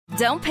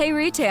Don't pay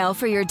retail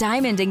for your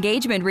diamond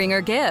engagement ring or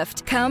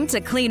gift. Come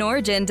to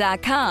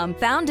CleanOrigin.com.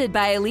 Founded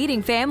by a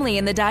leading family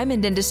in the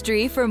diamond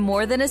industry for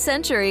more than a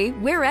century,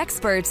 we're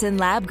experts in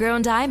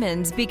lab-grown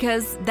diamonds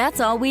because that's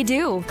all we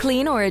do.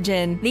 Clean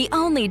Origin, the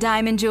only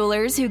diamond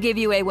jewelers who give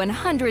you a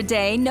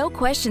 100-day, no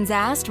questions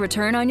asked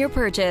return on your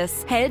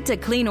purchase. Head to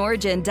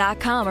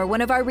CleanOrigin.com or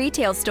one of our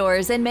retail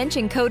stores and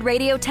mention code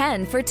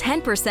Radio10 for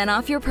 10%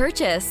 off your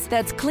purchase.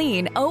 That's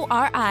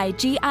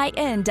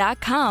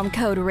CleanOrigin.com,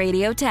 code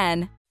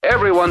Radio10.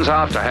 Everyone's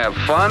out to have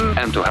fun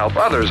and to help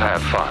others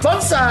have fun.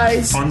 Fun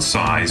size. Fun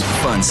size.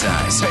 Fun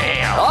size.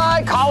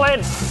 I call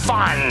it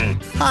fun.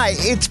 Hi,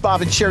 it's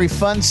Bob and Sherry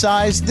Fun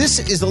Size. This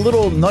is a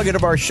little nugget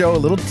of our show, a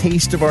little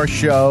taste of our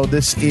show.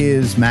 This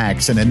is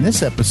Max, and in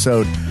this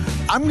episode,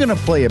 I'm going to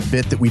play a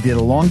bit that we did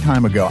a long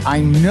time ago.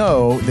 I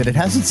know that it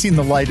hasn't seen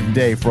the light of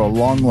day for a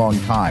long, long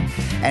time.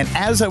 And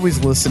as I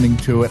was listening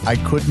to it, I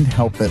couldn't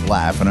help but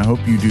laugh, and I hope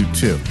you do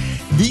too.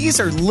 These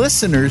are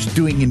listeners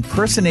doing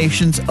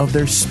impersonations of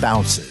their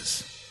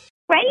spouses.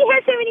 Why do you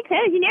have so many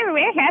clothes? You never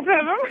wear half of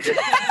them.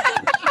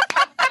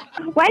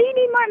 Why do you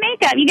need more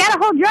makeup? You got a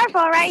whole drawer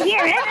full right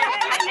here.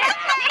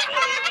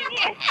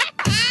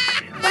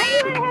 Why do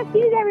you want to have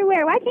shoes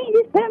everywhere? Why can't you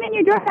just put them in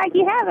your drawer like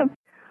you have them?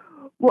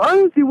 Well, I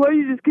don't see why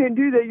you just can't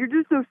do that. You're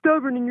just so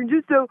stubborn and you're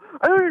just so...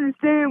 I don't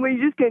understand why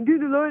you just can't do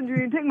the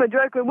laundry and take my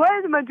dry cleaning. Why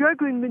hasn't my dry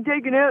cleaning been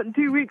taken out in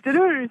 2 weeks? I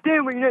don't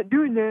understand why you're not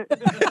doing that.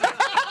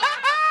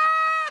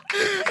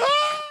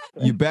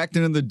 You backed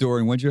into the door,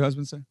 and what'd your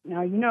husband say?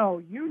 Now,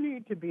 you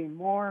need to be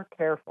more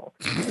careful.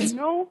 There's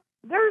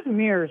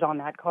mirrors on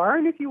that car,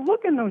 and if you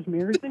look in those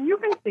mirrors, then you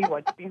can see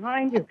what's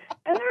behind you.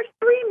 And there's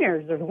 3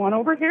 mirrors. There's one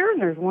over here,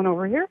 and there's one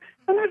over here,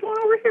 and there's one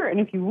over here. And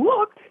if you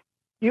look,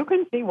 you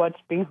can see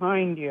what's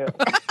behind you.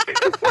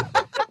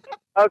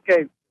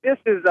 Okay, this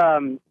is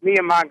me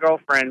and my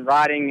girlfriend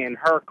riding in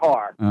her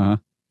car. Uh-huh.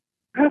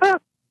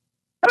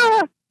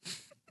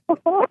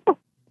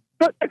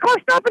 The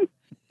car's stopping.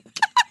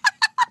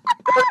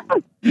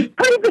 Honey,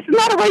 this is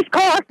not a race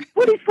car.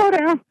 Please slow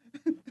down.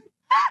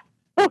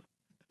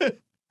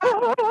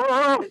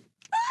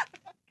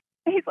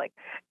 He's like,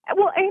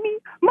 well, Amy,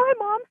 my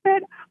mom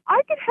said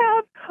I could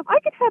have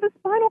a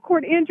spinal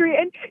cord injury,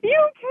 and you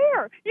don't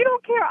care. You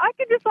don't care. I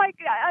could just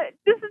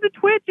this is a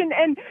twitch, and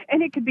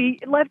it could be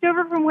left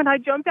over from when I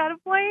jumped out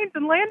of planes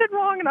and landed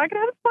wrong, and I could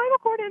have a spinal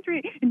cord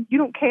injury, and you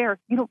don't care.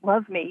 You don't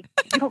love me.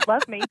 You don't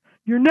love me.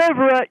 You're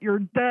never at your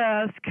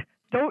desk.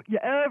 Don't you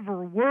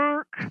ever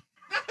work?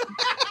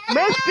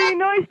 Must be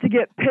nice to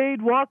get paid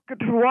to walk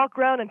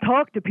around and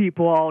talk to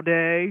people all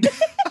day.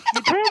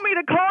 You told me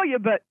to call you,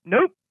 but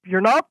nope,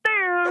 you're not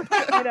there.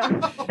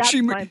 That's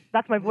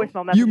my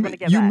voicemail message. I'm gonna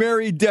get back.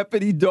 Married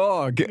Deputy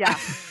Dog. Yeah.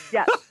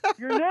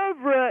 You're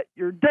never at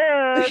your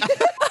desk.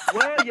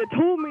 Well, you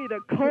told me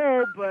to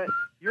call, but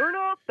you're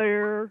not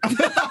there.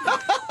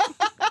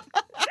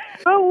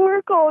 I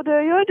work all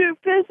day. I do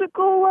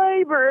physical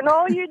labor, and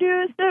all you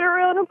do is sit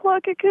around and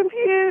pluck a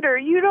computer.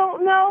 You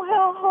don't know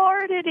how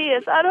hard it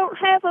is. I don't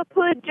have a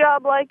put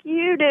job like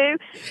you do.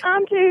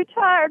 I'm too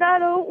tired. I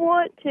don't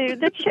want to.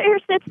 The chair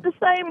sits the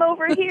same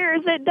over here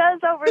as it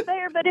does over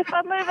there, but if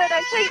I move it,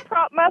 I can't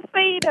prop my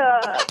feet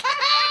up.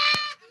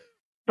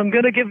 I'm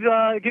going to give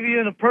you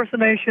an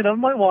impersonation of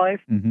my wife.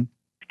 Mm-hmm.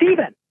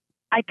 Stephen,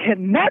 I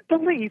cannot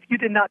believe you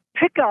did not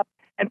pick up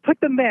and put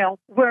the mail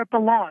where it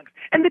belongs.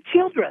 And the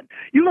children,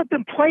 you let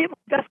them play at my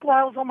desk while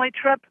I was on my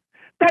trip.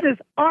 That is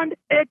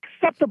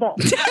unacceptable.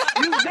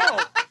 You know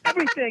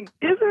everything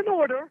is in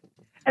order,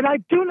 and I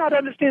do not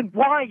understand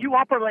why you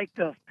operate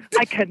this.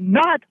 I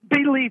cannot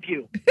believe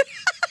you.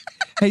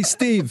 Hey,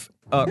 Steve,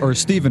 or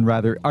Steven,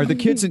 rather, are the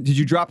kids, did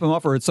you drop them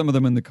off, or are some of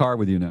them in the car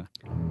with you now?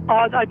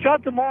 I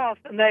dropped them off,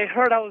 and they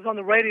heard I was on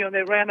the radio, and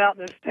they ran out,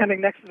 and they're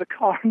standing next to the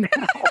car now.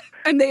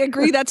 And they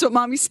agree that's what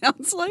Mommy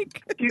sounds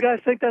like? Do you guys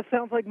think that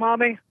sounds like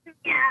Mommy?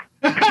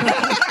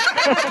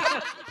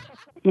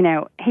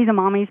 He's a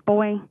mommy's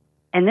boy,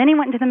 and then he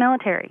went into the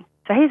military.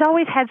 So he's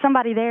always had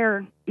somebody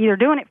there either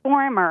doing it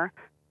for him or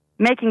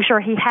making sure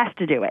he has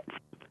to do it.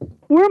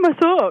 Where are my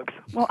socks?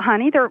 Well,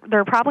 honey,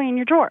 they're probably in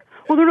your drawer.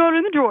 Well, they're not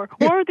in the drawer.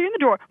 Why aren't they in the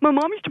drawer? My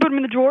mom used to put them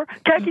in the drawer.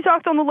 Khaki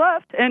socks on the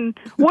left and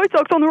white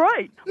socks on the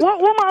right. Well,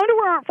 my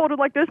underwear aren't folded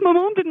like this. My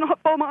mom didn't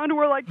fold my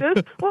underwear like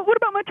this. Well, what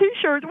about my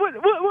T-shirts? What?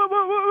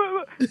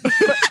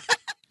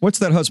 What's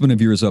that husband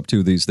of yours up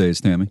to these days,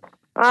 Tammy?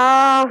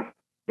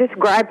 Just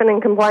griping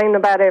and complaining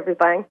about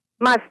everything.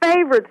 My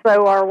favorites,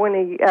 though, are when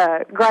he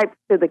gripes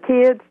to the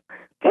kids.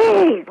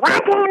 Geez, why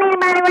can't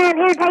anybody around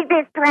here take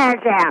this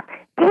trash out?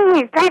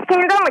 Geez, trash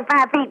can's only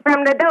 5 feet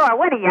from the door.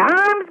 What are your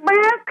arms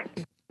broke?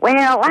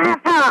 Well,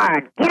 life's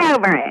hard. Get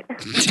over it.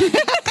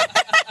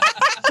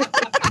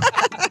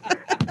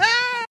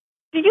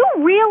 Do you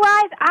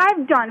realize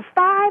I've done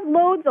 5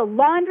 loads of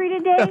laundry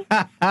today?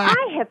 I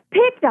have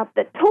picked up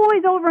the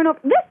toys over and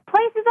over. This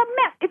place is a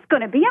mess. It's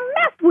going to be a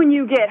mess when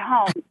you get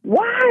home.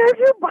 Why are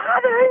you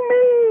bothering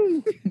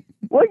me?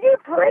 Will you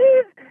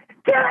please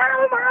get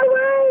out of my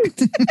way?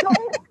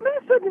 Don't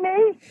mess with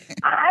me.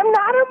 I'm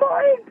not a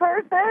morning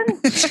person.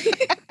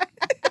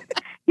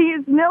 He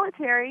is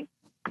military.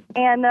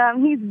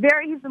 And he's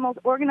the most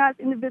organized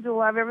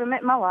individual I've ever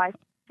met in my life.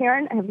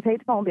 Karen, have you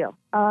paid the phone bill?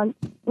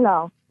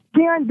 No.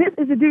 Karen, this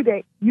is the due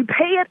date. You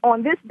pay it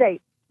on this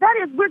date. That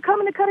is, we're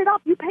coming to cut it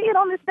off. You pay it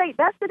on this date.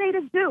 That's the date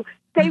it's due.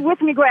 Stay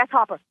with me,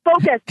 Grasshopper.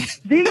 Focus.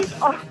 This is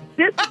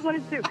when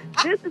it's due.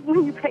 This is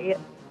when you pay it.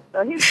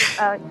 So he's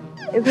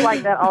it's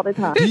like that all the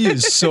time. He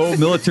is so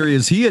military.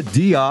 Is he a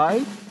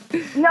DI?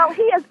 No,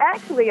 he is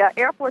actually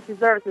Air Force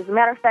Reservist. As a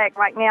matter of fact,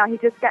 right now, he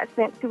just got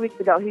sent 2 weeks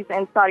ago. He's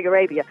in Saudi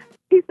Arabia.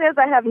 He says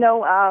I have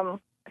no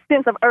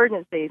sense of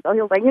urgency. So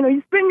he'll like,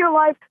 you spend your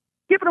life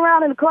skipping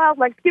around in the clouds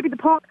like Skippy the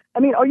Punk. I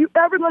mean, are you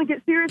ever going to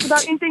get serious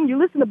about anything? You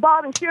listen to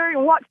Bob and Sherry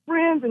and watch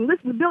Friends and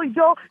listen to Billy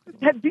Joel.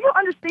 Do you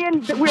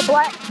understand that we're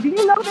black? Do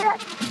you know that?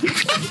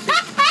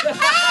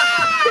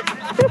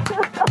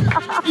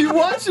 You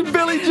watching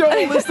Billy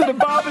Joel, listen to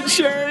Bob and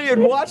Sherry,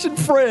 and watching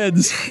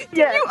Friends.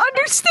 Yes. You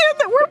understand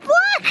that we're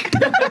black?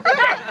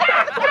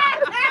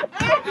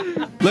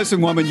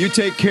 Listen, woman, you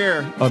take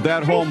care of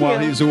that home while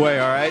he's away,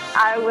 all right?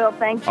 I will,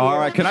 thank you. All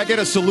right, can I get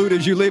a salute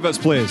as you leave us,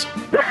 please?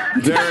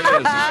 There it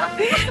is.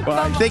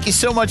 Bye. Thank you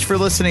so much for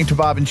listening to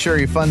Bob and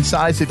Sherry Fun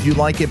Size. If you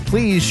like it,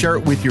 please share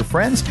it with your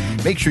friends.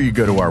 Make sure you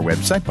go to our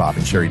website,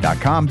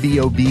 bobandsherry.com,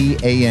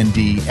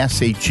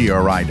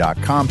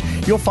 BOBANDSHERI.com.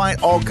 You'll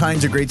find all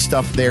kinds of great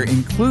stuff there,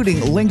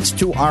 including links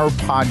to our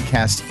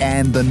podcast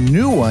and the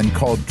new one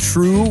called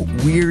True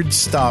Weird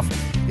Stuff.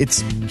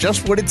 It's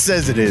just what it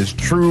says it is,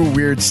 True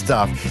Weird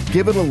Stuff.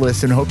 Give it a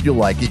listen. Hope you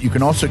like it. You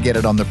can also get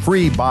it on the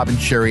free Bob and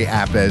Sherry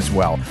app as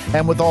well.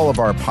 And with all of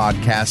our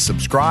podcasts,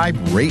 subscribe,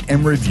 rate,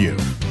 and review.